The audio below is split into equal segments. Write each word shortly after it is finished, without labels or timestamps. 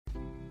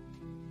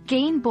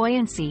Gain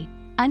buoyancy,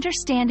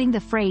 understanding the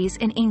phrase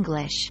in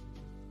English.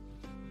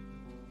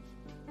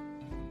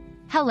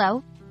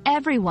 Hello,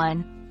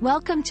 everyone.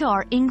 Welcome to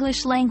our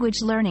English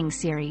language learning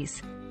series.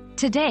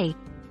 Today,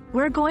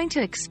 we're going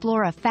to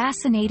explore a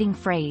fascinating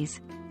phrase,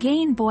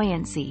 gain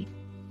buoyancy.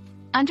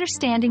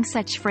 Understanding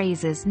such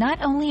phrases not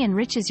only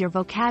enriches your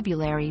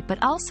vocabulary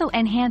but also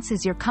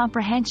enhances your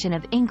comprehension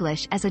of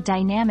English as a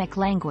dynamic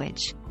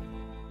language.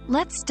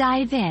 Let's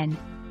dive in.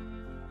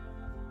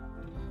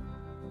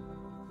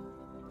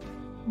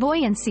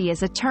 Buoyancy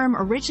is a term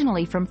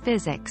originally from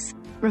physics,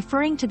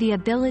 referring to the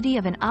ability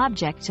of an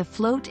object to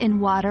float in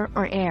water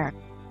or air.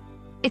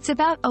 It's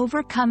about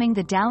overcoming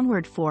the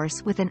downward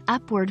force with an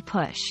upward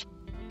push.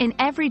 In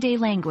everyday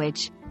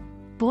language,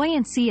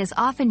 buoyancy is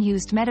often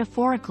used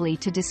metaphorically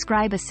to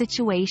describe a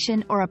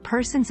situation or a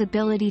person's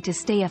ability to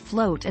stay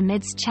afloat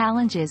amidst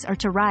challenges or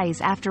to rise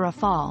after a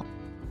fall.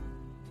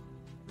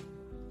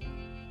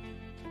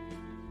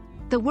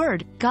 The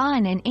word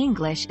gain in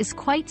English is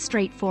quite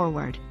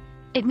straightforward.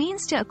 It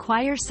means to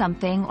acquire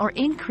something or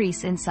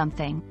increase in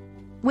something.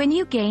 When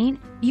you gain,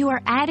 you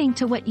are adding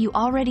to what you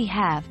already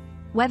have,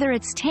 whether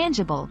it's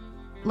tangible,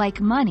 like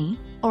money,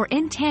 or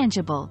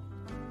intangible,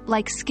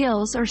 like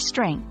skills or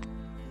strength.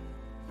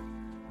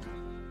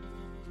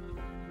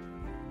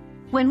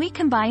 When we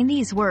combine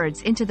these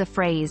words into the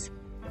phrase,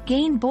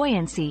 gain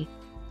buoyancy,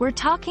 we're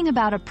talking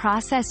about a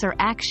process or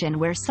action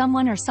where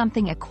someone or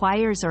something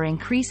acquires or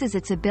increases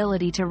its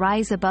ability to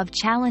rise above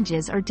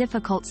challenges or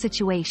difficult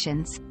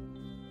situations.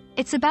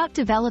 It's about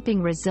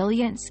developing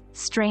resilience,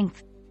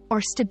 strength,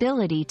 or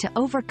stability to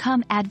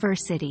overcome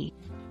adversity.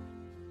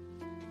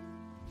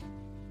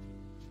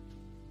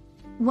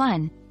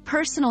 1.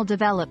 Personal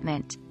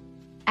development.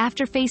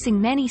 After facing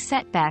many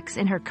setbacks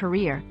in her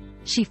career,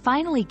 she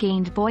finally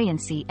gained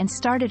buoyancy and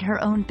started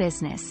her own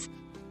business.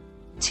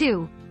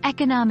 2.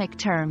 Economic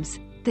terms.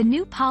 The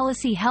new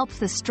policy helped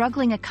the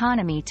struggling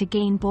economy to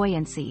gain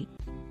buoyancy.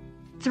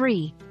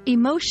 3.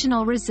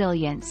 Emotional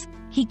resilience.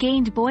 He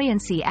gained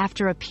buoyancy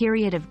after a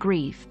period of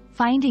grief,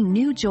 finding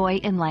new joy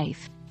in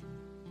life.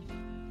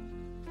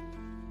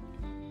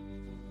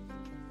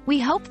 We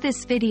hope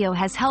this video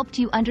has helped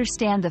you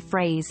understand the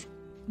phrase,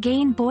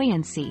 gain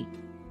buoyancy,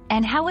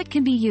 and how it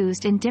can be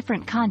used in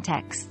different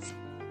contexts.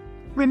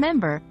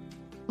 Remember,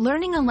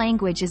 learning a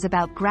language is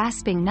about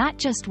grasping not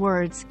just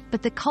words,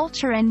 but the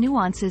culture and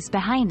nuances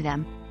behind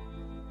them.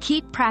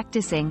 Keep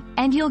practicing,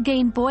 and you'll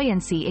gain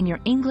buoyancy in your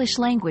English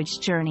language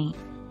journey.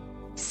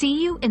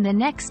 See you in the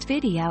next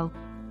video.